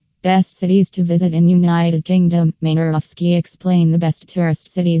Best cities to visit in United Kingdom. Maynardowski explain the best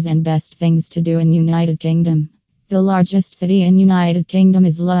tourist cities and best things to do in United Kingdom. The largest city in United Kingdom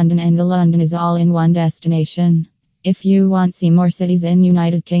is London, and the London is all in one destination. If you want to see more cities in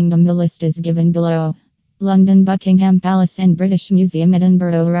United Kingdom, the list is given below. London, Buckingham Palace and British Museum,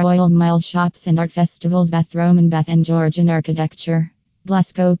 Edinburgh, Royal Mile, shops and art festivals, Bath, Roman Bath and Georgian architecture,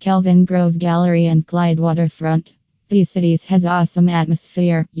 Glasgow, Kelvin Grove Gallery and Clyde Waterfront. These cities has awesome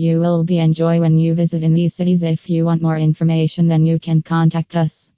atmosphere. You will be enjoy when you visit in these cities. If you want more information, then you can contact us.